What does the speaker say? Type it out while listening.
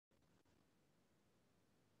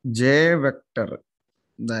J vector,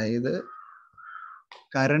 അതായത്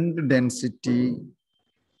current density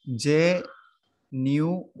J nu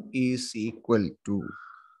is equal to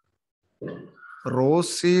rho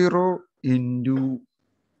 0 into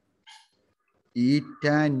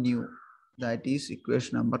eta nu. That is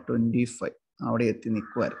equation number 25. അവിടെ എത്തി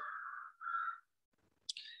നിൽക്കുവാൻ.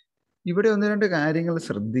 ഇവിടെ ഒന്ന് രണ്ട് കാര്യങ്ങൾ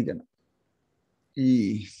ശ്രദ്ധിക്കണം. ഈ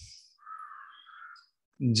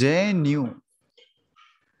ജെ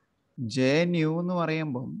ന്യൂ എന്ന്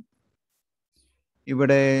പറയുമ്പം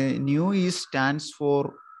ഇവിടെ ന്യൂ ഈ stands for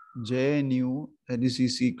J new, that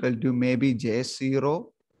is equal to may be J0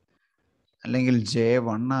 അല്ലെങ്കിൽ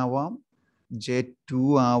J1 ആവാം, J2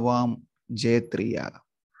 ആവാം, J3 ആകാം.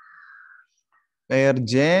 Where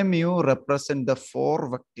J mu represent the four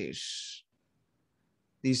vectors.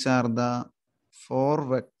 These are the four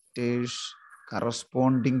vectors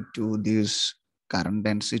corresponding to this current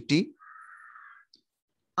density,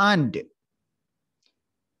 and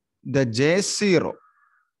the J0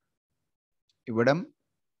 ഇവിടം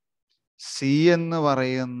C എന്ന്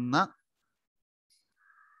പറയുന്ന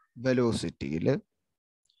വെലോസിറ്റിയിൽ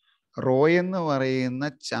raw എന്ന് പറയുന്ന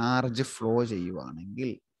charge flow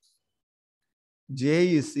ചെയ്യുവാണെങ്കിൽ J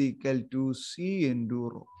is equal to C into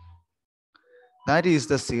rho. That is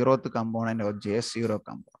the zeroth component of J0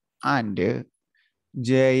 component. And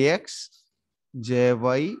Jx,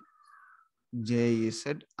 Jy, Jz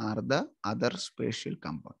are the other spatial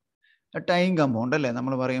component. A time component അല്ലേ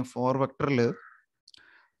നമ്മൾ പറയും four വെക്ടറിൽ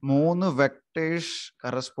 3 vectors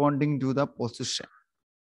corresponding to the position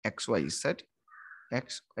xyz,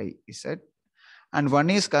 and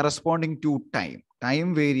one is corresponding to time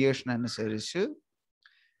variation അനുസരിച്ച്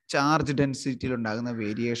charge ഡെൻസിറ്റിയിൽ ഉണ്ടാകുന്ന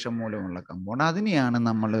variation മൂലമുള്ള component, അതിനെയാണ്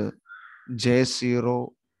നമ്മൾ J0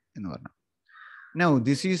 എന്ന് പറഞ്ഞത്. Now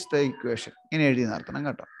this is the equation. ഇങ്ങനെ എഴുതി നിർത്തണം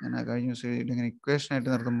കേട്ടോ. ഞാൻ കഴിഞ്ഞ ദിവസം ഇങ്ങനെ ഇക്വേഷൻ ആയിട്ട്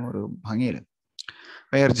നിർത്തുമ്പോൾ ഒരു ഭംഗിയിൽ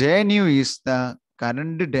where J nu is the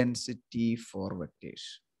current density for vectors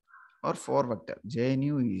or for vector. J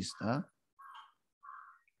nu is the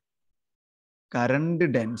current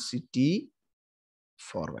density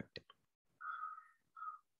for vector.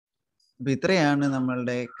 അപ്പോൾ ഇത്രയാണ്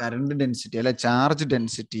നമ്മളുടെ കറണ്ട് ഡെൻസിറ്റി അല്ലെ ചാർജ്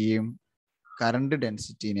ഡെൻസിറ്റിയും കറണ്ട്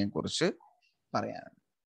ഡെൻസിറ്റിനെ കുറിച്ച് പറയാനാണ്.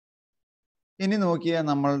 ഇനി നോക്കിയാൽ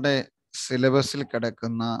നമ്മളുടെ സിലബസിൽ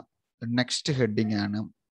കിടക്കുന്ന നെക്സ്റ്റ് ഹെഡിങ് ആണ്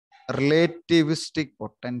റിലേറ്റിവിസ്റ്റിക്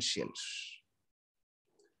പൊട്ടൻഷ്യൽസ്.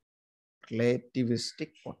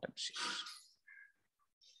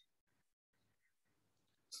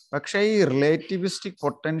 പക്ഷേ ഈ റിലേറ്റിവിസ്റ്റിക്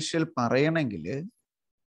പൊട്ടൻഷ്യൽ പറയണമെങ്കിൽ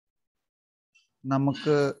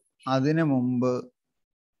നമുക്ക് അതിനു മുമ്പ്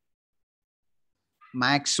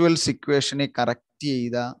മാക്സ്വെൽസ് ഇക്വേഷനെ കറക്റ്റ്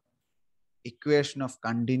ചെയ്ത ഇക്വേഷൻ ഓഫ്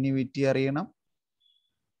കണ്ടിന്യൂവിറ്റി അറിയണം.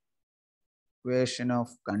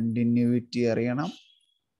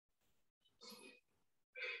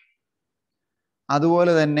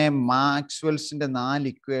 അതുപോലെ തന്നെ മാക്സ്വെൽസിന്റെ 4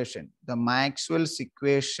 equation, the Maxwell's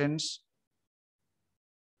equations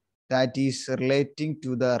that is relating to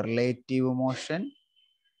the relative motion,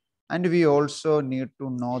 and we also need to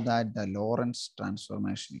know that the Lorentz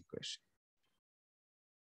transformation equation.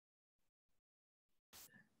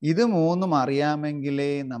 ഇത് മൂന്നും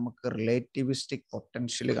അറിയാമെങ്കിലേ നമുക്ക് റിലേറ്റിവിസ്റ്റിക്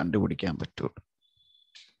പൊട്ടൻഷ്യൽ കണ്ടുപിടിക്കാൻ പറ്റുള്ളൂ.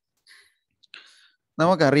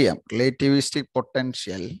 നമുക്കറിയാം റിലേറ്റിവിസ്റ്റിക്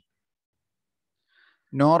പൊട്ടൻഷ്യൽ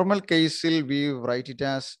നോർമൽ കേസിൽ we write it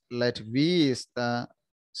as let V is the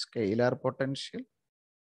scalar potential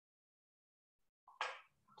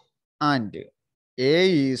and A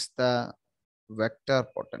is the vector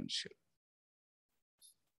potential.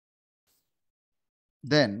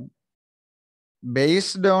 Then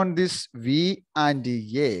based on this V and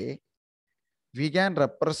A, we can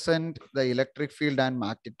represent the electric field and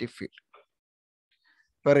magnetic field.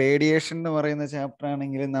 ഇപ്പോൾ radiation എന്ന് പറയുന്ന chapter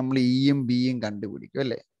ആണെങ്കിൽ നമ്മൾ ഇയും ബിയും കണ്ടുപിടിക്കും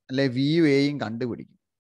അല്ലേ, അല്ലെ വിയും എയും കണ്ടുപിടിക്കും.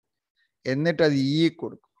 എന്നിട്ട് അത് ഇ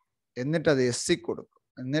കൊടുക്കും, എന്നിട്ട് അത് എസ് കൊടുക്കും,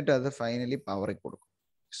 എന്നിട്ട് അത് ഫൈനലി പവറിൽ കൊടുക്കും.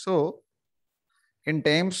 So in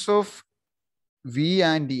terms of V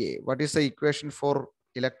and A, what is the equation for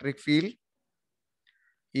electric field?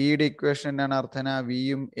 ഈയുടെ ഇക്വേഷൻ എന്നാണ് അർത്ഥന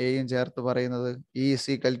വിയും എയും ചേർത്ത് പറയുന്നത് E is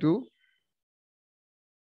equal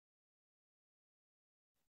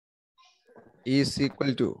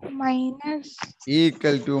to minus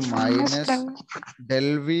del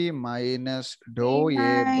V minus dou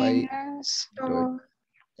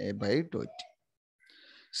A by dou T.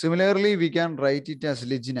 Similarly, we can write it as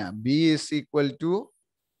Ligna. B is equal to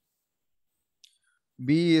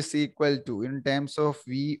in terms of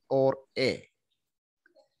V or A.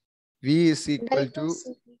 V is equal to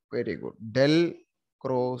very good del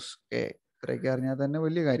cross A. ഇത്രയൊക്കെ അറിഞ്ഞാൽ തന്നെ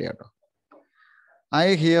വലിയ കാര്യം കേട്ടോ.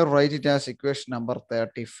 I here write it as equation number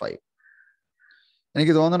 35.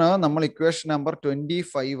 എനിക്ക് തോന്നുന്നു നമ്മൾ equation number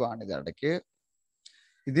 25 ആണ് ഇതിടയ്ക്ക്.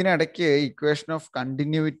 ഇതിനിടയ്ക്ക് ഇക്വേഷൻ ഓഫ്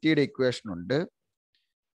കണ്ടിന്യൂവിറ്റിയുടെ ഇക്വേഷൻ ഉണ്ട്,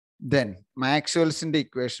 ദെൻ മാക്സ്വെൽസിന്റെ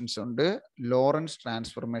ഇക്വേഷൻസ് ഉണ്ട്, ലോറൻസ്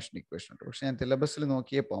ട്രാൻസ്ഫോർമേഷൻ ഇക്വേഷൻ ഉണ്ട്. പക്ഷെ ഞാൻ സിലബസിൽ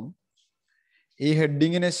നോക്കിയപ്പം ഈ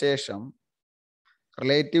ഹെഡിങ്ങിന് ശേഷം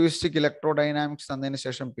റിലേറ്റിവിസ്റ്റിക് ഇലക്ട്രോഡൈനാമിക്സ് തന്നതിന്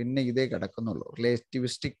ശേഷം പിന്നെ ഇതേ കിടക്കുന്നുള്ളൂ,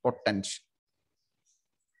 റിലേറ്റിവിസ്റ്റിക് പൊട്ടൻഷ്യൽ.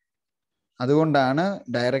 അതുകൊണ്ടാണ്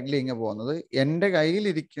ഡയറക്റ്റ്ലി ഇങ്ങനെ പോകുന്നത്. എൻ്റെ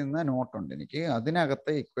കയ്യിലിരിക്കുന്ന നോട്ടുണ്ട് എനിക്ക്,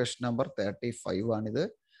 അതിനകത്തെ ഇക്വേഷൻ നമ്പർ 35 ആണിത്.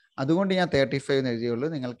 അതുകൊണ്ട് ഞാൻ 35 എന്ന് എഴുതിയുള്ളൂ.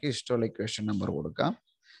 നിങ്ങൾക്ക് ഇഷ്ടമുള്ള ഇക്വേഷൻ നമ്പർ കൊടുക്കാം.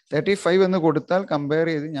 35 എന്ന് കൊടുത്താൽ കമ്പയർ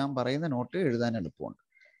ചെയ്ത് ഞാൻ പറയുന്ന നോട്ട് എഴുതാൻ എളുപ്പമുണ്ട്.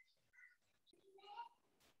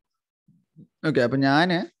 ഓക്കെ, അപ്പം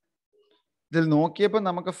ഞാൻ ഇതിൽ നോക്കിയപ്പോൾ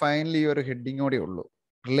നമുക്ക് ഫൈനലി ഈ ഒരു ഹെഡിങ്ങോടെ ഉള്ളൂ,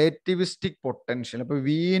 റിലേറ്റിവിസ്റ്റിക് പൊട്ടൻഷ്യൽ. അപ്പോൾ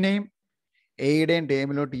വിനെയും എയുടെയും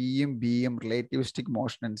ടേമിലോട്ട് ഇയും ബിയും റിലേറ്റിവിസ്റ്റിക്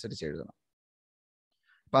മോഷൻ അനുസരിച്ച് എഴുതണം.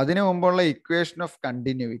 അപ്പം അതിനു മുമ്പുള്ള equation of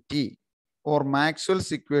continuity or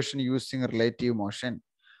Maxwell's equation using relative motion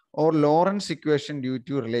or Lawrence equation due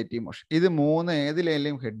to relative motion, ഇത് മൂന്ന്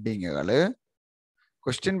ഏതിലേലും ഹെഡിങ്ങുകൾ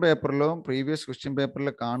ക്വസ്റ്റ്യൻ പേപ്പറിലോ പ്രീവിയസ് ക്വസ്റ്റ്യൻ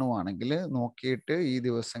പേപ്പറിൽ കാണുവാണെങ്കിൽ നോക്കിയിട്ട് ഈ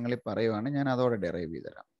ദിവസങ്ങളിൽ പറയുവാണ്, ഞാൻ അതോടെ ഡെറൈവ് ചെയ്ത്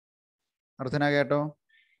തരാം. അർത്ഥന കേട്ടോ?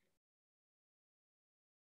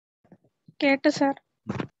 കേട്ടു സർ.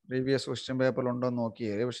 പ്രീവിയസ് ക്വസ്റ്റ്യൻ പേപ്പറിൽ ഉണ്ടോ എന്ന്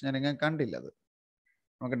നോക്കിയത്, പക്ഷെ ഞാൻ ഇങ്ങനെ കണ്ടില്ല. അത്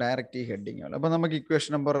നമുക്ക് ഡയറക്റ്റ് ഈ ഹെഡിങ്ങുകൾ. അപ്പൊ നമുക്ക്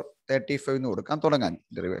ഇക്വേഷൻ നമ്പർ 35 എന്ന് കൊടുക്കാം, തുടങ്ങാൻ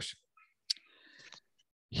ഡെറിവേഷൻ.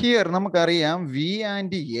 ഹിയർ നമുക്കറിയാം വി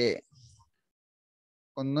ആൻഡ് എ,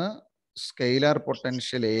 ഒന്ന് scalar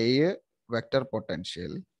potential, A vector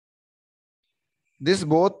potential. This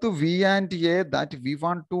both V and A that we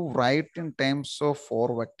want to right in terms of 4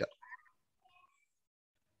 vector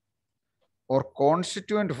or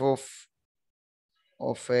constituent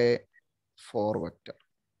of a 4 vector.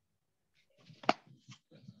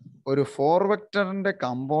 ഒരു 4 വെക്ടറിന്റെ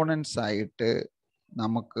components ആയിട്ട്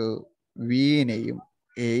നമുക്ക് വിനെയും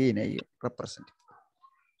എനെയും represent ചെയ്യാം.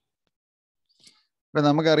 ഇപ്പൊ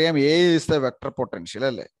നമുക്കറിയാം A is the vector potential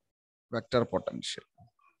അല്ലേ, vector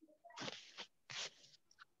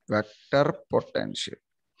potential.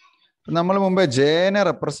 നമ്മൾ മുമ്പ് ജെനെ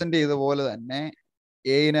റെപ്രസെന്റ് ചെയ്ത പോലെ തന്നെ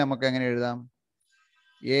എനെ നമുക്ക് എങ്ങനെ എഴുതാം?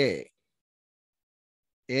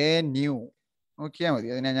 എ ന്യൂ നോക്കിയാൽ മതി.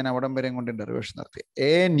 അതിനെ ഞാൻ അവിടം വരെ കൊണ്ട് ഡെറിവേഷൻ നടത്തി.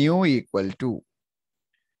 എ ന്യൂ ഈക്വൽ ടു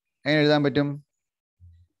എങ്ങനെ എഴുതാൻ പറ്റും?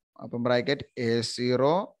 അപ്പം bracket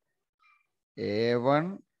A0 A1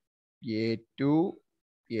 A2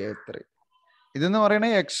 A3. ഇതെന്ന്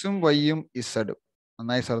പറയുന്നത് എക്സും വൈയും ഇസഡും.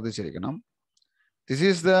 നന്നായി ശ്രദ്ധിച്ചിരിക്കണം. This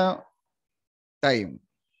is the time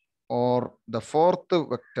or the 4th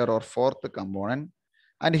vector or 4th component.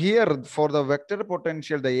 And here for the vector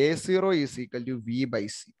potential, the A0 is equal to V by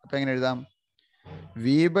C. അപ്പോൾ എങ്ങനെ എഴുതാം? V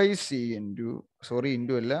by C into, sorry,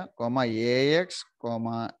 into അല്ല, comma AX,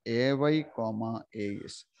 comma AY, comma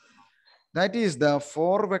AS. That is the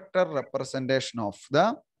 4 vector representation of the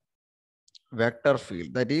vector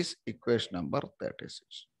field. That is equation number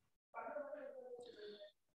 36.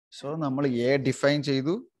 So നമ്മൾ A define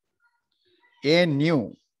ചെയ്തു. A new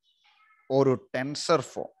ഒരു tensor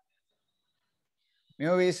form.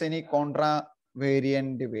 Mu is any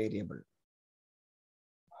contravariant variable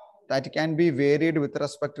that can be varied with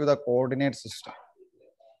respect to the coordinate system.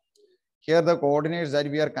 Here the coordinates that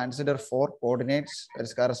we are consider 4 coordinates that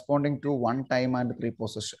is corresponding to 1 time and 3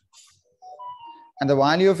 position. And the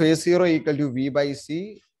value of A0 equal to V by C.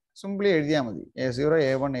 Simply എഴുതിയാൽ മതി. A0,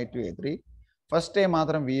 A1, A2, A3. First time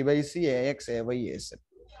മാത്രം V by C, AX, AY, AZ.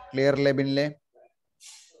 Clear അല്ലേ ബിനിലെ?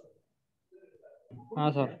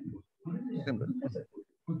 Simple.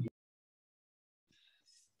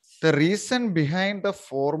 The reason behind the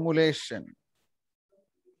formulation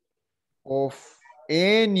of A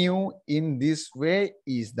nu in this way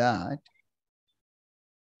is that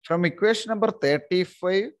from equation number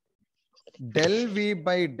 35, del V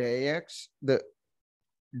by dx, the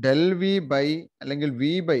del V by അല്ലെങ്കിൽ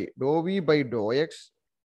V by dou V by dou x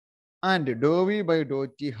and dou V by dou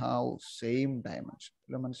t have same dimension.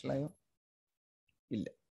 മനസ്സിലായോ? ഇല്ല.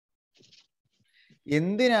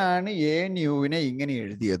 എന്തിനാണ് A ന്യൂവിനെ ഇങ്ങനെ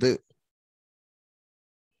എഴുതിയത്?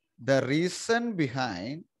 The reason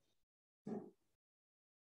behind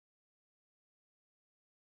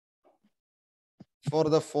for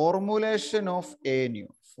the formulation of A nu,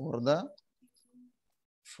 for the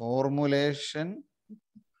formulation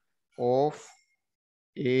of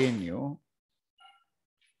A nu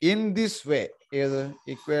in this way,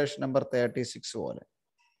 equation number 36 പോലെ,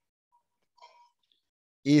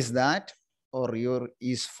 is that or your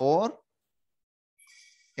is for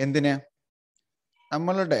എന്തിന്?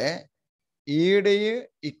 നമ്മളുടെ ഈയുടെ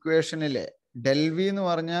ഇക്വേഷനിലെ del V എന്ന്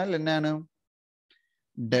പറഞ്ഞാൽ എന്നാണ്?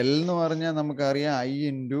 ഡെൽ എന്ന് പറഞ്ഞാൽ നമുക്കറിയാം I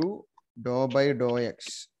into Dr by Dr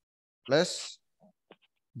X plus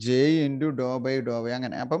J into Dr by Dr Y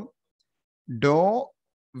അങ്ങനെ. അപ്പം ഡോ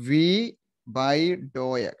വി ബൈ ഡോ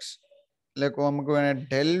എക്സ് അല്ലെങ്കിൽ നമുക്ക് വേണേൽ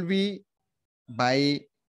del V by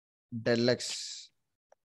Dell X,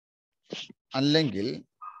 അല്ലെങ്കിൽ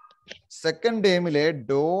second ടേമിലെ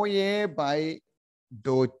Dr A by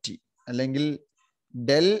Dr T അല്ലെങ്കിൽ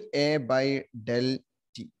del A by del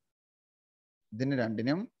T. ഇതിന്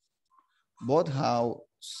രണ്ടിനും both have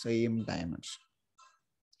same dimension.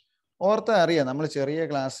 ഓർത്താ അറിയാം, നമ്മൾ ചെറിയ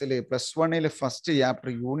ക്ലാസ്സിൽ +1 ഫസ്റ്റ് ചാപ്റ്റർ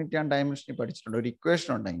യൂണിറ്റ് ആൻഡ് ഡയമെൻഷനിൽ പഠിച്ചിട്ടുണ്ട്. ഒരു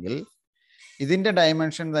ഇക്വേഷൻ ഉണ്ടെങ്കിൽ ഇതിൻ്റെ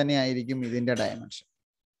ഡയമെൻഷൻ തന്നെയായിരിക്കും ഇതിൻ്റെ ഡയമെൻഷൻ,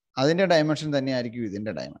 അതിൻ്റെ ഡയമെൻഷൻ തന്നെയായിരിക്കും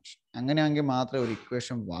ഇതിൻ്റെ ഡയമെൻഷൻ. അങ്ങനെയാണെങ്കിൽ മാത്രമേ ഒരു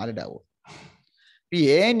ഇക്വേഷൻ വാലിഡ് ആവൂ. ഈ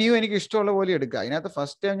എ ന്യൂ എനിക്ക് ഇഷ്ടമുള്ള പോലെ എടുക്കുക. അതിനകത്ത്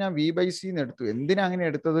ഫസ്റ്റ് ടൈം ഞാൻ V/C എന്ന് എടുത്തു. എന്തിനാ അങ്ങനെ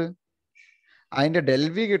എടുത്തത്? അതിൻ്റെ ഡെൽ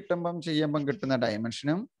വി കിട്ടുമ്പം ചെയ്യുമ്പം കിട്ടുന്ന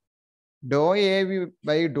ഡയമെൻഷനും Dr A V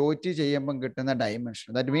by Dr T ചെയ്യുമ്പം കിട്ടുന്ന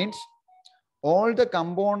ഡയമെൻഷനും. That means all the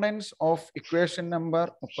components of equation number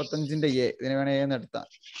 35-ന്റെ A, ഇതിന് വേണേ എന്ന് എടുത്താൽ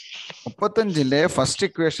 35-ലെ ഫസ്റ്റ്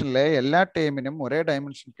ഇക്വേഷനിലെ എല്ലാ ടേമിനും ഒരേ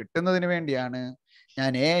ഡയമെൻഷൻ കിട്ടുന്നതിന് വേണ്ടിയാണ്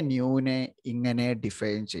ഞാൻ എ ന്യൂവിനെ ഇങ്ങനെ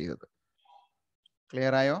ഡിഫൈൻ ചെയ്തത്.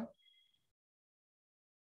 ക്ലിയർ ആയോ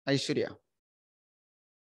ഐശ്വര്യ?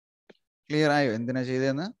 ക്ലിയർ ആയോ എന്തിനാ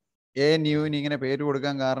ചെയ്തതെന്ന്? എ ന്യൂവിന് ഇങ്ങനെ പേര്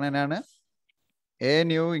കൊടുക്കാൻ കാരണം എന്നാണ്? എ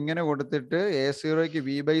ന്യൂ ഇങ്ങനെ കൊടുത്തിട്ട് A0ക്ക്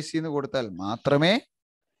V/C എന്ന് കൊടുത്താൽ മാത്രമേ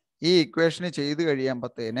ഈ ഇക്വേഷന് ചെയ്ത്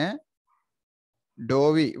കഴിയുമ്പത്തേന് ഡോ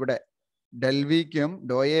വി ഇവിടെ del വിക്കും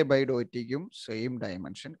Dr A by Dr ടിക്കും same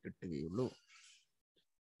dimension കിട്ടുകയുള്ളൂ.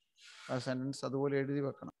 ആ സെന്റൻസ് അതുപോലെ എഴുതി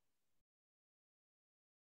വെക്കണം.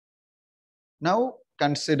 Now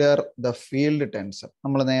consider the field tensor.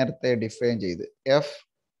 നമ്മൾ നേരത്തെ ഡിഫൈൻ ചെയ്ത് F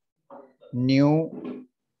new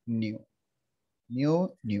new new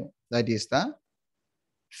new, that is the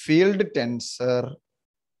field tensor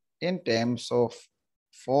in terms of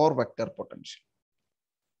 4 vector potential.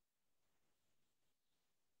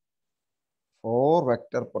 4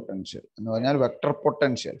 vector potential എന്ന് പറഞ്ഞാൽ vector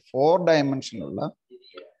potential 4 ഡയമെൻഷനിലുള്ള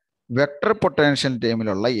vector potential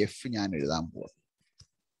ടേമിലുള്ള F ഞാൻ എഴുതാൻ പോകും.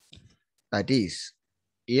 That is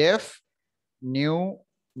F new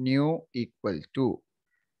new equal to,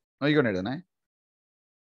 നോക്കിക്കൊണ്ട് എഴുതണേ,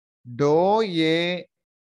 Dr A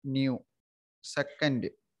new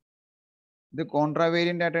second. ഇത്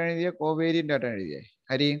കോൺട്രാവേരിയന്റ് ആയിട്ടാണ് എഴുതിയ കോവേരിയന്റ് ആയിട്ടാണ് എഴുതിയേ?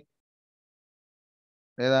 ഹരി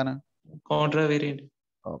ഏതാണ്? കോൺട്രാവേരിയന്റ്.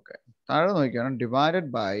 ഓക്കെ, താഴെ നോക്കിയാണ്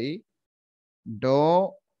divided by Dr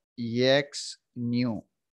X new.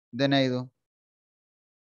 ഇതെന്നാ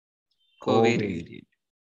കോവേരിയന്റ്.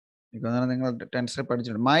 നിങ്ങൾ ടെൻസർ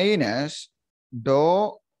പഠിച്ചിട്ടുണ്ട്. മൈനസ് ഡോ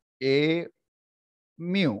എ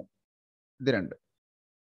മ്യൂ, ഇത് രണ്ട്,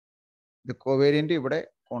 ഇത് കോവേരിയന്റ്, ഇവിടെ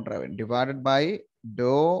കോൺട്രാവേരിയന്റ്. Divided by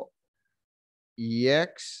Dr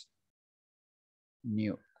x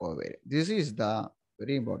new covariant. This is the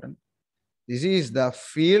very important. This is the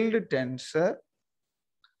field tensor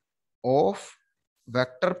of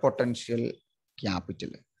vector potential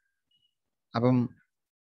capital. അപ്പം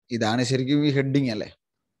ഇതാണ് ശരിക്കും ഈ ഹെഡിങ് അല്ലേ?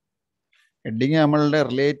 ഹെഡിങ് നമ്മളുടെ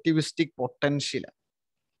റിലേറ്റിവിസ്റ്റിക് പൊട്ടൻഷ്യൽ.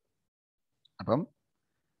 അപ്പം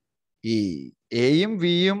ഈ എയും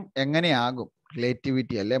വിയും എങ്ങനെയാകും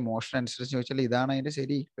റിലേറ്റിവിറ്റി അല്ലെ മോഷൻ അനുസരിച്ച് ചോദിച്ചാൽ ഇതാണ് അതിന്റെ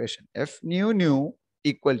ശരി equation. F new new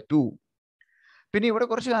equal to, പിന്നെ ഇവിടെ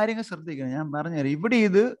കുറച്ച് കാര്യങ്ങൾ ശ്രദ്ധിക്കണം. ഞാൻ പറഞ്ഞുതരാം. ഇവിടെ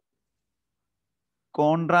ഇത്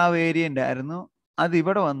കോൺട്രാവേരിയന്റ് ആയിരുന്നു, അത്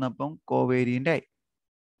ഇവിടെ വന്നപ്പം കോവേരിയന്റ് ആയി.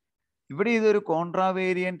 ഇവിടെ ഇതൊരു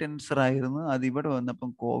കോൺട്രാവേരിയന്റ് ടെൻസർ ആയിരുന്നു, അത് ഇവിടെ വന്നപ്പം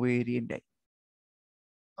കോവേരിയന്റ് ആയി.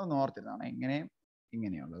 അതൊന്ന് ഓർത്തിട്ടാണ്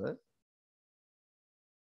ഇങ്ങനെയുള്ളത്.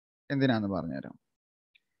 എന്തിനാന്ന് പറഞ്ഞുതരാം.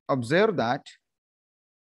 Observe that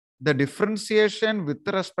the differentiation with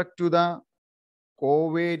respect to the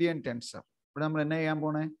covariant tensor. ഇവിടെ നമ്മൾ എന്നാ ചെയ്യാൻ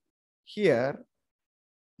പോണേ? Here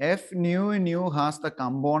f new has the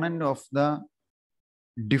component of the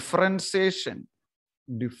differentiation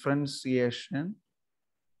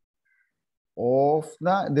of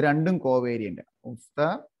the, ഇത് രണ്ടും കോവേരിയന്റ്, of the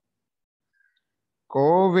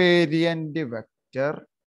covariant vector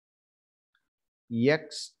x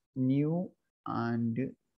new and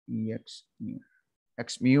x new.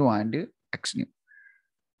 X mu and x new.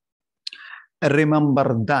 Remember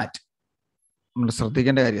that. നമ്മൾ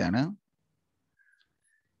ശ്രദ്ധിക്കേണ്ട കാര്യമാണ്.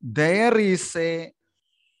 There is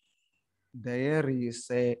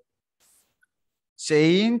a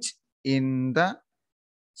change in the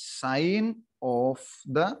sign of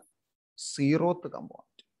the 0th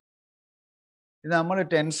component. ഇത് നമ്മൾ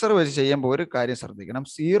tensor വെച്ച് ചെയ്യുമ്പോൾ ഒരു കാര്യം ശ്രദ്ധിക്കണം.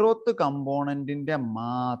 0th കമ്പോണന്റിന്റെ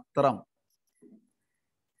മാത്രം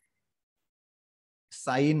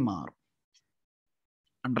sign മാറും.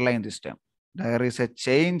 Underline this term. There is a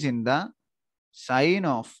change in the sign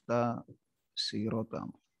of the zeroth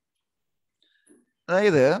component.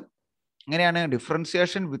 അതായത് എങ്ങനെയാണ്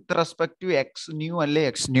differentiation with respect to X new അല്ലെ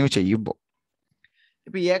എക്സ് ന്യൂ ചെയ്യുമ്പോൾ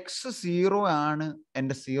ഇപ്പൊ എക്സ് 0 ആണ്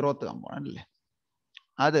എൻ്റെ സീറോത്ത് കമ്പോണന്റ് അല്ലേ.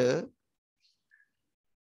 അത്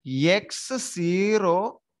എക്സ് 0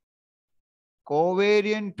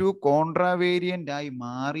 കോവേരിയന്റ് ടു കോൺട്രാവേരിയന്റ് ആയി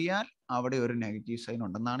മാറിയാൽ അവിടെ ഒരു നെഗറ്റീവ് സൈൻ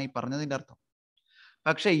ഉണ്ടെന്നാണ് ഈ പറഞ്ഞതിന്റെ അർത്ഥം.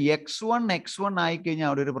 പക്ഷെ x1 ആയിക്കഴിഞ്ഞാൽ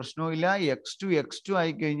അവിടെ ഒരു പ്രശ്നവും ഇല്ല, x2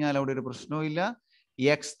 ആയിക്കഴിഞ്ഞാൽ അവിടെ ഒരു പ്രശ്നവും ഇല്ല,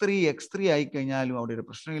 x3 ആയിക്കഴിഞ്ഞാലും അവിടെ ഒരു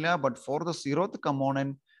പ്രശ്നമില്ല. But for the zeroth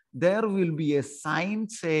component there will be a sign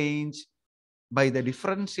change by the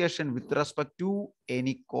differentiation with respect to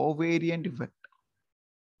any covariant vector.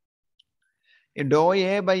 Dr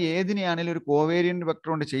A by ഏതിനെയാണെങ്കിലും ഒരു കോവേരിയന്റ് വെക്ടർ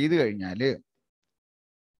കൊണ്ട് ചെയ്തു കഴിഞ്ഞാൽ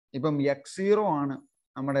ഇപ്പം x0 ആണ്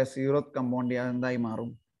നമ്മുടെ സീറോത്ത് കമ്പോണന്റ്, അതെന്തായി മാറും?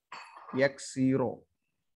 x0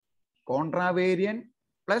 കോൺട്രാവേരിയൻ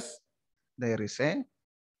plus there is a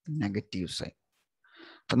negative sign.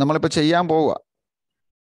 അപ്പം നമ്മളിപ്പോൾ ചെയ്യാൻ പോവുക.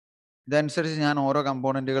 ഇതനുസരിച്ച് ഞാൻ ഓരോ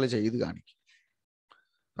കമ്പോണന്റുകൾ ചെയ്ത് കാണിക്കും.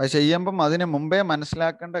 അത് ചെയ്യുമ്പം അതിന് മുമ്പേ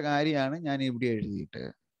മനസ്സിലാക്കേണ്ട കാര്യമാണ് ഞാൻ ഇവിടെ എഴുതിയിട്ട്.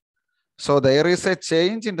 So there is a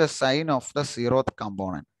change in the sign of the zeroth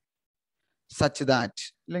component such that,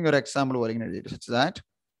 അല്ലെങ്കിൽ ഒരു എക്സാമ്പിൾ പോലെ ഇങ്ങനെ എഴുതിയിട്ട്, such that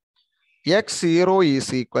x0 is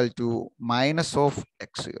equal to minus of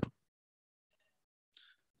x0.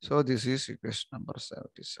 So this is equation number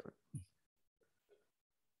 77.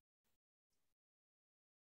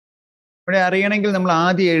 ഇവിടെ അറിയണമെങ്കിൽ നമ്മൾ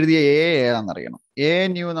ആദ്യം എഴുതിയ എ ഏതാണെന്ന് അറിയണം. എ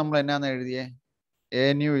ന്യൂ നമ്മൾ എന്നാന്ന് എഴുതിയേ? A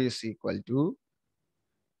new is equal to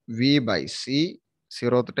V by C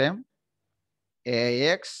zeroth time A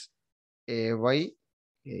X A Y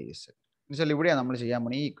A Z. എന്നുവെച്ചാൽ ഇവിടെയാണ് നമ്മൾ ചെയ്യാൻ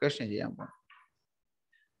പോകണം, ഈ ഇക്വേഷൻ ചെയ്യാൻ പോകണം.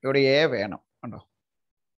 ഇവിടെ എ വേണം കണ്ടോ.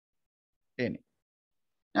 ഇനി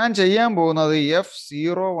ഞാൻ ചെയ്യാൻ പോകുന്നത്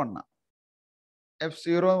F01 ആണ്.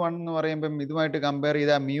 F01 എന്ന് പറയുമ്പം ഇതുമായിട്ട് കമ്പയർ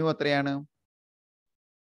ചെയ്താൽ മ്യൂ എത്രയാണ്?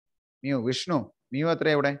 മ്യൂ വിഷ്ണു, മ്യൂ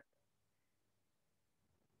എത്രയാ ഇവിടെ?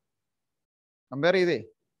 കമ്പയർ ചെയ്തേ.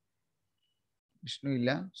 വിഷ്ണു ഇല്ല,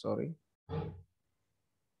 സോറി.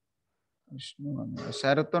 വിഷ്ണു വന്നു.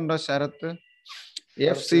 ശരത്ത് ഉണ്ടോ? ശരത്ത്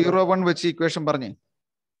F01 വെച്ച് ഇക്വേഷൻ പറഞ്ഞേ.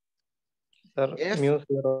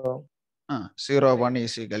 F01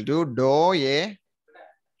 is equal to dou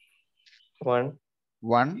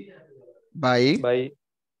A1 by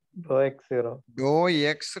dou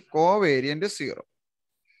x covariant 0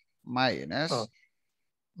 minus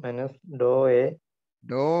dou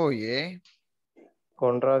A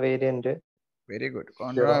contravariant, very good,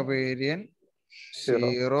 contravariant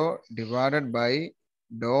 0 divided by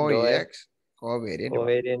dou x covariant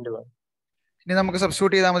 1. ഇനി നമുക്ക്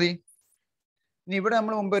സബ്സ്റ്റിറ്റ്യൂട്ട് ചെയ്താൽ മതി. ഇനി ഇവിടെ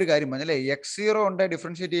നമ്മൾ മുമ്പ് ഒരു കാര്യം പറഞ്ഞല്ലേ, x0 ഉണ്ട്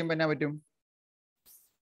ഡിഫറൻഷിയേറ്റ് ചെയ്യുമ്പോൾ എന്നാ പറ്റും?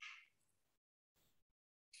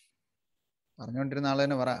 പറഞ്ഞുകൊണ്ടിരുന്ന ആൾ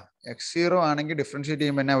തന്നെ പറ. x0 ആണെങ്കിൽ ഡിഫറൻഷിയേറ്റ്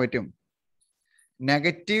ചെയ്യുമ്പോൾ എന്നാ പറ്റും?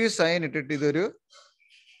 നെഗറ്റീവ് സൈൻ ഇട്ടിട്ട് ഇതൊരു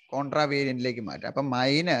കോൺട്രാവേരിയന്റിലേക്ക് മാറ്റാം. അപ്പം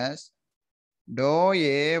minus Dr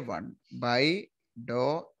A1 by Dr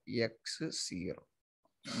x0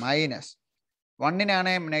 minus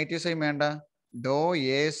 1-നാണ് negative sign വേണ്ട, ഡോ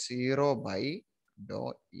A0 by Dr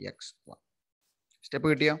x1. Step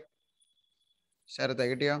കിട്ടിയോ? ശരത്തെ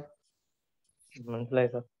കിട്ടിയോ? മനസ്സിലായി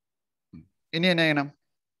സാർ. ഇനി എന്നാ ചെയ്യണം?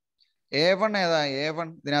 A1 ഏതാ? A1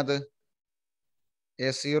 ഇതിനകത്ത്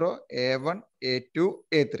A0 A1 A2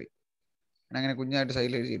 A3 അങ്ങനെ കുഞ്ഞായിട്ട്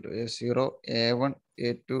സൈഡിൽ എഴുതിയിട്ടു. A0 A1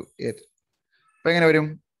 A2 A3. അപ്പൊ എങ്ങനെ വരും?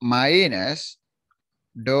 Minus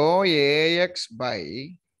Dr AX by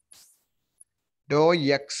Dr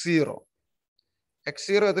x0.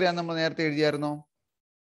 x0 എത്രയാന്ന് നമ്മൾ നേരത്തെ എഴുതിയായിരുന്നോ?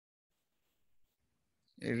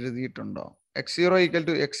 എഴുതിയിട്ടുണ്ടോ? x0 equal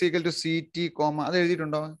to x equal to CT comma അത്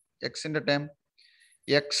എഴുതിയിട്ടുണ്ടോ? എക്സിന്റെ time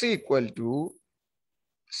x equal to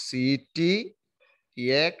CT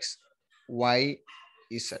x y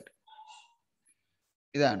z.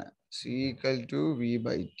 ഇതാണ് C equal to V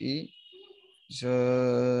by T,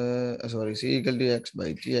 sorry C equal to x by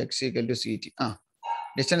T, x equal to CT.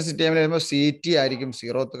 Distance ടൈമിൽ വരുമ്പോൾ CT ആയിരിക്കും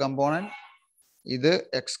zeroth component, ഇത്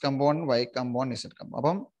x component y component z component.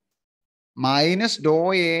 അപ്പം minus Dr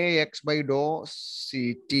AX by Dr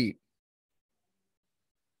CT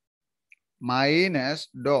minus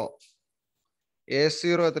Dr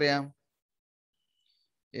A0 എത്രയാ?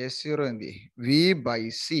 A0 എന്ത് ചെയ്യും? V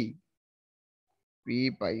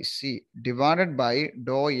by C divided by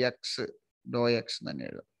Dr x തന്നെ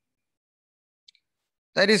എഴുതാം.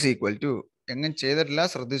 ദാറ്റ് ഈസ് ഈക്വൽ ടു, എങ്ങനെ ചെയ്തിട്ടില്ല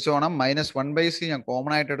ശ്രദ്ധിച്ചോണം, -1/c ഞാൻ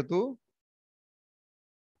കോമൺ ആയിട്ട് എടുത്തു,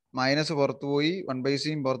 മൈനസ് പുറത്തുപോയി, 1/c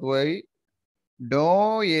പുറത്തുപോയി, ഡോ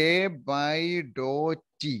A ബൈ ഡോ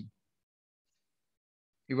T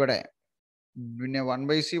ഇവിടെ പിന്നെ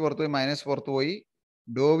 1/c പുറത്തുപോയി, മൈനസ് പുറത്തുപോയി,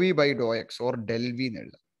 ഡോ V by Dr X or del V എന്ന്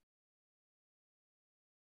എഴുതാം.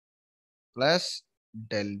 Plus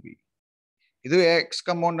del V. ഇത് എക്സ്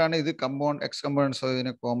കമ്പൗണ്ട് ആണ്, ഇത് കമ്പൗണ്ട് എക്സ് കമ്പൗണ്ട്, സോ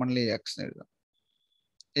ഇതിന് കോമൺലി എക്സ് എന്ന് എഴുതാം.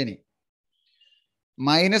 ഇനി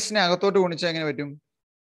മൈനസിനെ അകത്തോട്ട് ഗുണിച്ചാൽ എങ്ങനെ പറ്റും?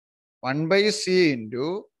 1/c into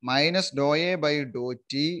minus Dr A by Dr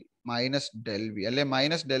T minus del V, അല്ലെ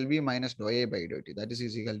minus del V minus Dr A by Dr T, that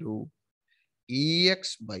is equal to E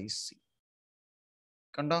X by C.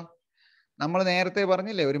 കണ്ടോ? നമ്മൾ നേരത്തെ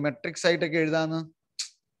പറഞ്ഞില്ലേ ഒരു മെട്രിക്സ് ആയിട്ടൊക്കെ എഴുതാന്ന്.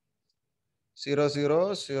 0 0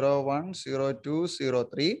 0 1 0 2 0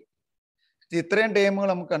 3. ഇത്രയും ടേമുകൾ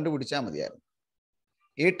നമുക്ക് കണ്ടുപിടിച്ചാൽ മതിയായിരുന്നു.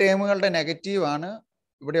 ഈ ടേമുകളുടെ നെഗറ്റീവ് ആണ്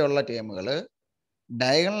ഇവിടെയുള്ള ടേമുകൾ.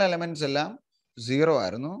 ഡയഗണൽ എലമെന്റ്സ് എല്ലാം 0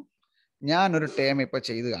 ആയിരുന്നു. ഞാനൊരു ടേം ഇപ്പൊ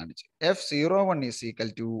ചെയ്ത് കാണിച്ചു. F01 is equal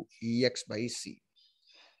to E X by C.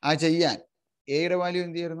 ആ ചെയ്യാൻ എയുടെ വാല്യൂ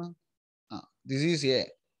എന്ത് ചെയ്യുന്നു? This is A.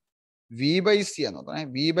 V by C ആണ് നോക്കണേ.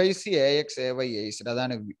 V by C A X A Y A Z,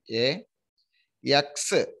 അതാണ് A.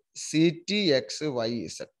 X C T X Y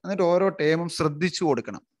Z. എന്നിട്ട് ഓരോ ടേമും ശ്രദ്ധിച്ചു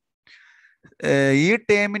കൊടുക്കണം. ഈ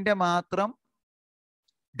ടേമിന്റെ മാത്രം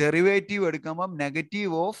ഡെറിവേറ്റീവ് എടുക്കുമ്പം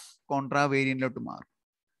നെഗറ്റീവ് ഓഫ് കോൺട്രാവേരിയന്റിലോട്ട് മാറും.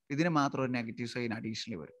 ഇതിന് മാത്രം ഒരു നെഗറ്റീവ് സൈൻ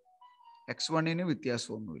അഡീഷണലി വരും. x1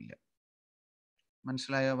 വ്യത്യാസമൊന്നുമില്ല.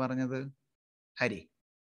 മനസ്സിലായോ പറഞ്ഞത് ഹരി?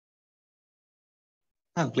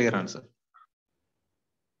 ക്ലിയർ ആണ് സർ.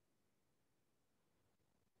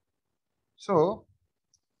 സോ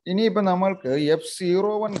ഇനിയിപ്പോ നമ്മൾക്ക്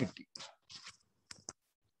F01 കിട്ടി.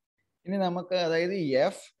 ഇനി നമുക്ക് അതായത്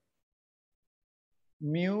എഫ്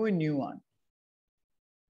മ്യൂ ന്യൂ ആണ്.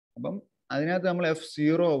 അപ്പം അതിനകത്ത് നമ്മൾ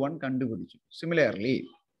F01 കണ്ടുപിടിച്ചു. സിമിലർലി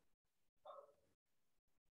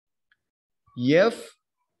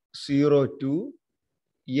F02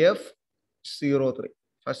 F03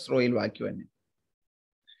 ഫസ്റ്റ് റോയിൽ ബാക്കി തന്നെ.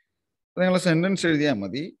 നിങ്ങൾ സെന്റൻസ് എഴുതിയാൽ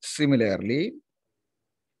മതി. Similarly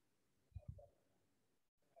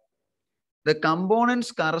the components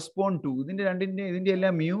correspond to, ഇതിന്റെ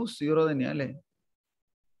എല്ലാം മ്യൂ 0 തന്നെയാ അല്ലേ?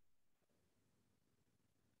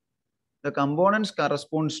 The components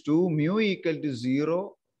corresponds to mu equal to 0,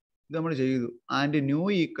 ഇത് നമ്മൾ ചെയ്തു, and nu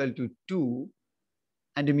equal to 2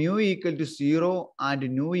 and mu equal to 0 and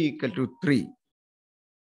nu equal to 3.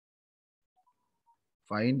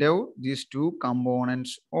 Find out these two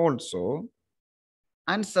components also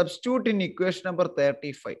and substitute in equation number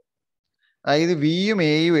 35. അതായത് വിയും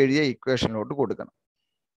എയും എഴുതിയ ഇക്വേഷനിലോട്ട് കൊടുക്കണം.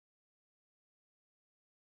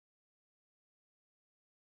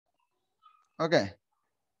 Okay.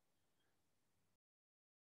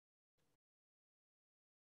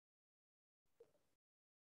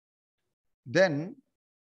 Then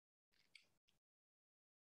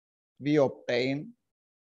we obtain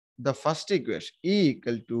the first equation, E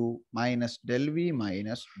equal to minus del V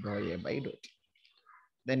minus dou A by dou T.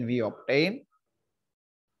 Then we obtain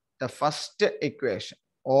the first equation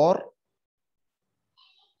or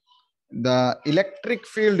the electric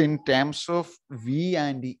field in terms of V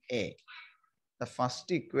and A. The first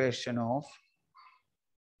equation of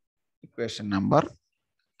equation number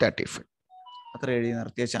 35. അത്ര എഴുതി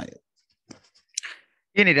നിർത്തിയ ചായ.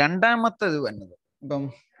 ഇനി രണ്ടാമത്തത് വന്നത് ഇപ്പം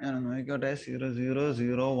ഞാൻ നോക്കിക്കോട്ടെ. 0 0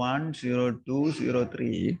 0 1 0 2 0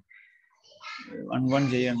 3 1 1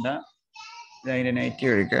 ചെയ്യണ്ട. ഇത് അതിൻ്റെ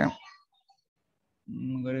നെഗറ്റീവ് കഴിക്കാം.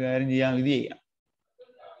 നമുക്കൊരു കാര്യം ചെയ്യാം, ഇത് ചെയ്യാം.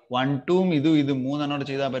 1 2 ഇത് 3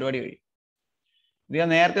 ചെയ്താൽ പരിപാടി കഴിയും. ഇത് ഞാൻ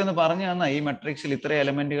നേരത്തെ ഒന്ന് പറഞ്ഞു തന്ന ഈ മെട്രിക്സിൽ ഇത്ര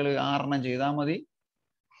എലമെന്റുകൾ 6 ചെയ്താൽ മതി.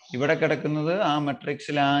 ഇവിടെ കിടക്കുന്നത് ആ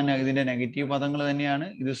മെട്രിക്സിൽ ഇതിന്റെ നെഗറ്റീവ് പദങ്ങൾ തന്നെയാണ്.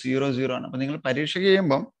 ഇത് 0 0 ആണ്. അപ്പൊ നിങ്ങൾ പരീക്ഷ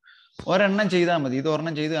ചെയ്യുമ്പം ഒരെണ്ണം ചെയ്താൽ മതി. ഇത്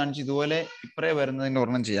ഒരെണ്ണം ചെയ്ത് കാണിച്ച് ഇതുപോലെ ഇപ്പറേ വരുന്നതിന്റെ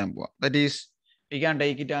ഒരെണ്ണം ചെയ്യാൻ പോവാം. That is we can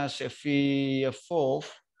take it as F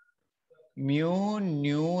of mu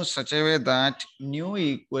nu such a way that nu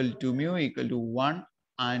equal to 1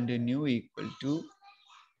 and nu equal to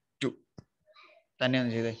 2. തന്നെയാണ്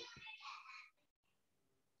ചെയ്തേ.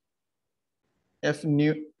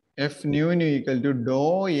 f nu equal to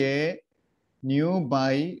dou A nu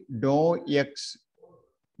by dou x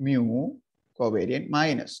mu covariant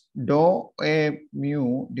minus dou A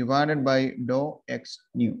mu divided by dou x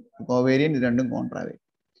nu covariant. ഇത് രണ്ടും കോൺട്രാവേരിയന്റ്.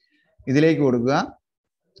 ഇതിലേക്ക് കൊടുക്കുക.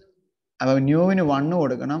 അപ്പൊ ന്യൂവിന് 1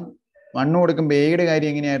 കൊടുക്കണം. 1 കൊടുക്കുമ്പോൾ എയുടെ കാര്യം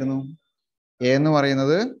എങ്ങനെയായിരുന്നു? എ എന്ന്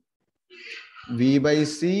പറയുന്നത് V by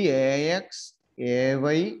C A X A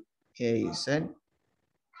Y A Z.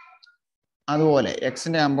 അതുപോലെ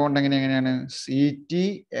എക്സിന്റെ കമ്പൗണ്ട് എങ്ങനെയാണ്? C T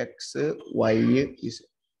X Y Z.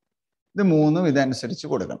 ഇത് മൂന്നും ഇതനുസരിച്ച്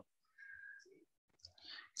കൊടുക്കണം.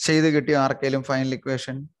 ചെയ്ത് കിട്ടിയ ആർക്കെങ്കിലും final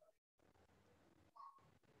equation?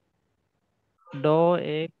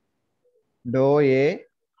 Dr A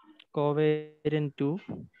covariant 2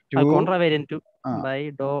 contravariant 2 by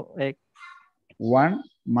dou x 1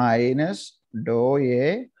 minus dou A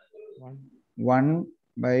 1 1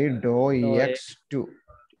 by dou Dou A. EX2.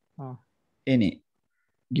 ആ ഇനി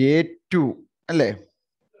A2 അല്ലേ?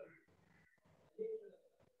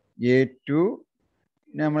 A2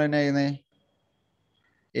 നമ്മൾ എന്നാ ചെയ്യുന്നത്?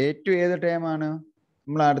 A2 ഏത് ടേമാണ്?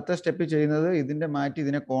 നമ്മൾ അടുത്ത സ്റ്റെപ്പ് ചെയ്യുന്നത് ഇതിന്റെ മാറ്റി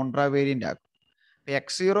ഇതിനെ കോൺട്രാവേരിയന്റ് ആക്കും.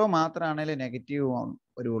 x0 മാത്രമാണെങ്കിൽ നെഗറ്റീവ്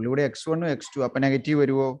വരുള്ളൂ. ഇവിടെ x1 x2 അപ്പൊ നെഗറ്റീവ്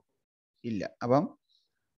വരുമോ? ഇല്ല. അപ്പം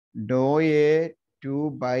ഡോ A2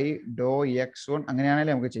 ബൈ ഡോ x1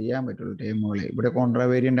 അങ്ങനെയാണെങ്കിൽ നമുക്ക് ചെയ്യാൻ പറ്റുള്ളൂ ടേമുകളെ. ഇവിടെ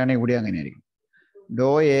കോൺട്രാവേരിയന്റ് ആണ്, ഇവിടെ അങ്ങനെ ആയിരിക്കും.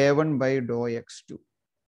 ഡോ A1 by Dr x2.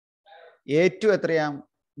 A2 എത്രയാ?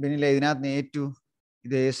 പിന്നെ ഇതിനകത്ത് A2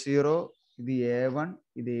 ഇത് A0, ഇത് A1,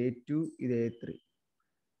 ഇത് A2, ഇത് A3,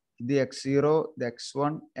 ഇത് x0, ഇത്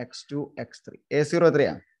x1, x2, x3. A0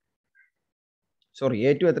 എത്രയാ? സോറി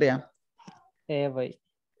A2 എത്രയാ? AY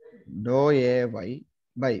Dr AY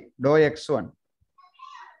by Dr x1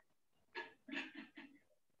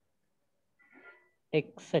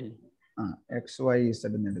 XL XYZ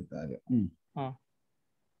എന്ന് എടുത്താൽ ആ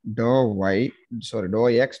ഡോ y sorry Dr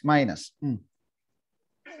x minus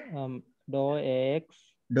Dr AX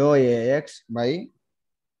Dr AX by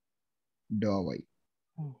Dr y.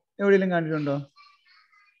 എവിടെയെങ്കിലും കണ്ടിട്ടുണ്ടോ?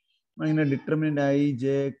 ഇങ്ങനെ determinant I J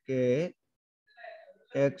K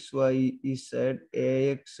X Y Z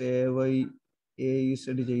AX AY AZ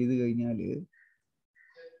ചെയ്ത് കഴിഞ്ഞാൽ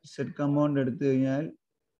Z compound എടുത്തു കഴിഞ്ഞാൽ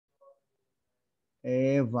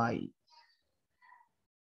AY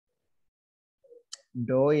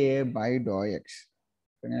Dr A by Dr X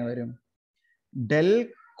എങ്ങനെ വരും? ഡെൽ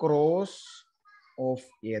ക്രോസ് ഓഫ്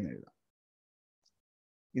A എന്ന് എഴുതാം.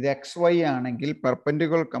 ഇത് XY ആണെങ്കിൽ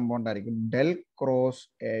പെർപെൻഡിക്കുലർ കമ്പൗണ്ട് ആയിരിക്കും del cross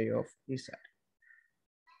A of Z.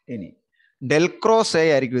 ഇനി ഡെൽ ക്രോസ് A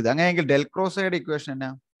ആയിരിക്കും ഇത്. അങ്ങനെയെങ്കിൽ ഡെൽ ക്രോസ് എയുടെ ഇക്വേഷൻ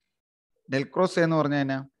എന്നാ? ഡെൽ ക്രോസ് എന്ന് പറഞ്ഞാൽ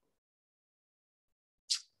എന്നാ?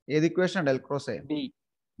 ഏത് equation del cross A?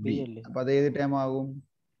 B അല്ലേ? അപ്പൊ അത് ഏത് ടൈം ആകും?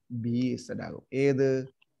 BZ ആകും. ഏത്?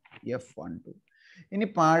 F12. ഇനി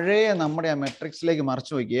പഴയ നമ്മുടെ ആ മെട്രിക്സിലേക്ക്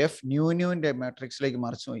മറിച്ചു നോക്കി. F ന്യൂന്റെ മെട്രിക്സിലേക്ക്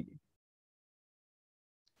മറിച്ചു നോക്കി.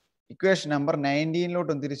 ഇക്വേഷൻ നമ്പർ 19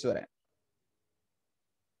 ഒന്ന് തിരിച്ചു വരാൻ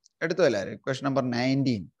എടുത്തു എല്ലാവരും. Equation number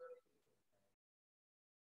 19.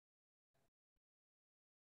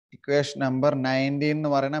 ഇക്വേഷൻ നമ്പർ 19 എന്ന്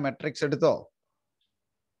പറയുന്ന മെട്രിക്സ് എടുത്തോ?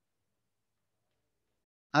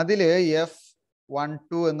 അതില്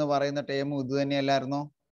F12 എന്ന് പറയുന്ന ടേം ഇത് തന്നെയല്ലായിരുന്നോ?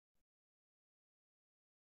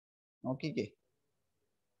 നോക്കിക്കേ,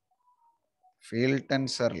 ഫീൽഡ്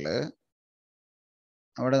ടെൻസറില്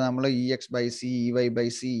അവിടെ നമ്മൾ EX by C, EY by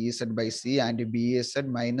C, EZ by C and BZ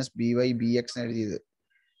minus BY BX എഴുതിയത്.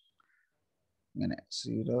 ഇങ്ങനെ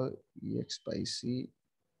 0 EX ബൈ സി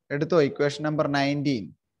എടുത്തോ. Equation number 19.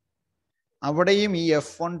 അവിടെയും ഈ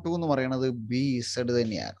F12 എന്ന് പറയുന്നത് BZ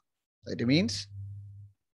തന്നെയാണ്. That means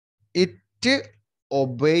it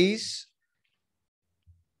obeys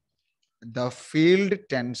the field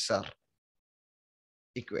tensor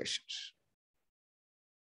equations,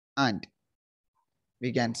 and we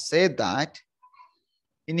can say that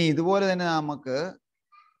ഇനി ഇതുപോലെ തന്നെ നമുക്ക്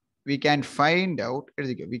we can find out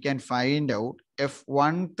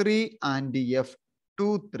F13 and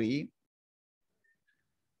F23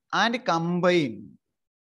 and combine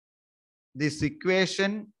this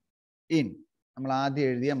equation in നമ്മൾ ആദ്യം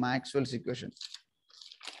എഴുതിയ Maxwell's equation.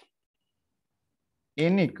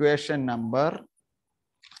 In equation number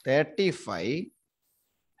 35,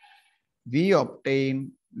 we obtain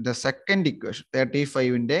the second equation.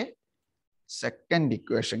 35ന്റെ second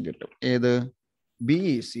equation കിട്ടും. ഏത്? B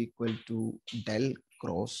is equal to del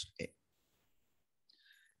cross A.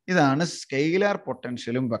 ഇതാണ് scalar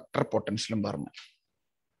പൊട്ടൻഷ്യലും vector പൊട്ടൻഷ്യലും പറഞ്ഞത്.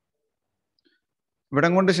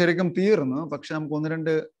 ഇവിടം കൊണ്ട് ശരിക്കും തീർന്നു, പക്ഷെ നമുക്ക് ഒന്ന്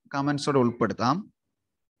രണ്ട് കമന്റ്സോടെ ഉൾപ്പെടുത്താം.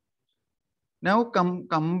 Now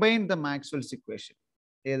combine the Maxwell's equation.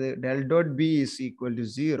 Del dot B is equal to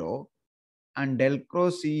 0 and del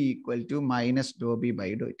cross E equal to minus dou B by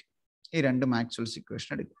dou T. ഈ രണ്ട് Maxwell's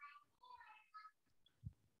equation എടുക്കും.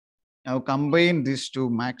 Now combine these two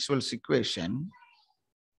Maxwell's equation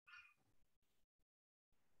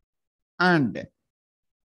and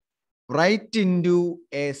write into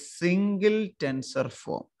a single tensor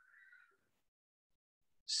form.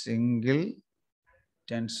 Single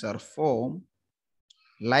tensor form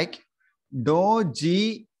like dou G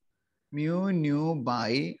mu nu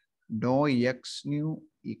by dou X nu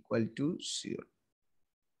equal to 0.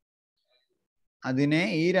 അതിനെ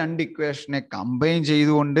ഈ രണ്ട് ഇക്വേഷനെ combine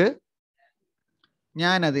ചെയ്തുകൊണ്ട്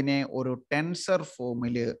ഞാൻ അതിനെ ഒരു ടെൻസർ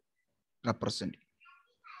ഫോമിൽ represent ചെയ്യും.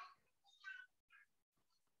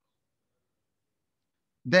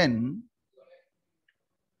 Then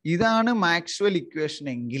ഇതാണ് മാക്സ്വെൽ ഇക്വേഷൻ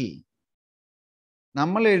എങ്കിൽ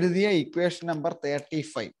നമ്മൾ എഴുതിയ ഇക്വേഷൻ നമ്പർ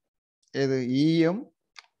 35 ഏത് ഇയും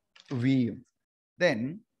വിയും. ദെൻ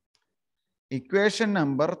ഇക്വേഷൻ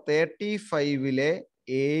നമ്പർ 35ലെ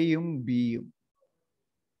എയും ബിയും.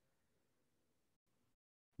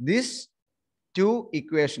 This to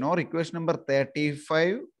equation or equation number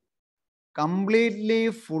 35 completely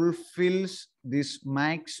fulfills this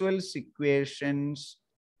Maxwell's equations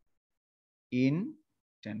in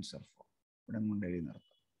tensor form. ഇവിടെ കൊണ്ടെഴുതി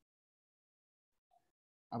നിർത്താം.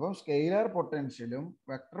 അപ്പം സ്കെയിലർ പൊട്ടൻഷ്യലും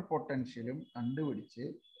വെക്ടർ പൊട്ടൻഷ്യലും കണ്ടുപിടിച്ച്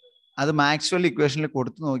അത് മാക്സ്വൽ ഇക്വേഷനിൽ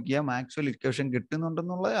കൊടുത്തു നോക്കിയാൽ മാക്സ്വൽ ഇക്വേഷൻ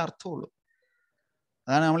കിട്ടുന്നുണ്ടെന്നുള്ളതേ അർത്ഥമുള്ളൂ.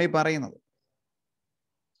 അതാണ് നമ്മൾ ഈ പറയുന്നത്.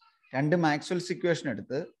 രണ്ട് മാക്സ്വൽസ് ഇക്വേഷൻ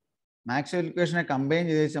എടുത്ത് മാക്സ്വൽ ഇക്വേഷനെ കമ്പൈൻ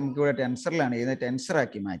ചെയ്ത് നമുക്ക് ഇവിടെ ടെൻസറിലാണ് ചെയ്യുന്നത്,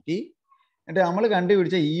 ടെൻസറാക്കി മാറ്റി എന്നിട്ട് നമ്മൾ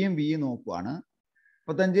കണ്ടുപിടിച്ച ഇയും ബിയും നോക്കുവാണ്.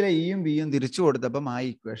 35ലെ ഇയും ബിയും തിരിച്ചു കൊടുത്തപ്പം ആ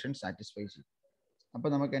ഇക്വേഷൻ സാറ്റിസ്ഫൈ ചെയ്യും. അപ്പൊ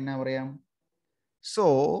നമുക്ക് എന്നാ പറയാം? So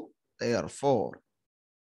therefore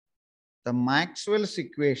the Maxwell's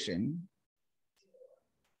equation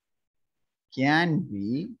can be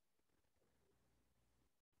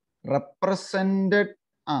represented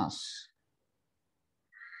as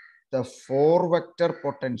the 4-vector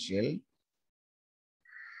potential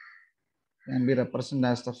can be represented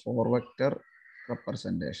as the 4-vector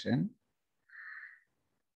representation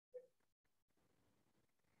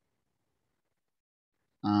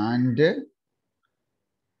and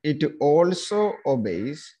it also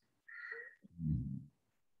obeys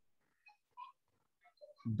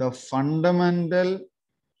the fundamental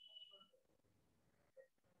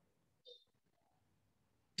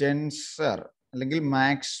tensor അല്ലെങ്കിൽ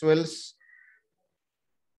Maxwell's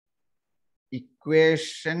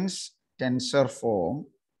equations tensor form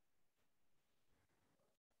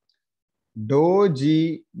dou g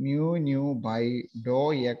mu nu by dou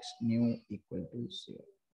x nu equal to 0.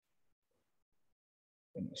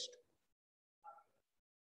 Finished.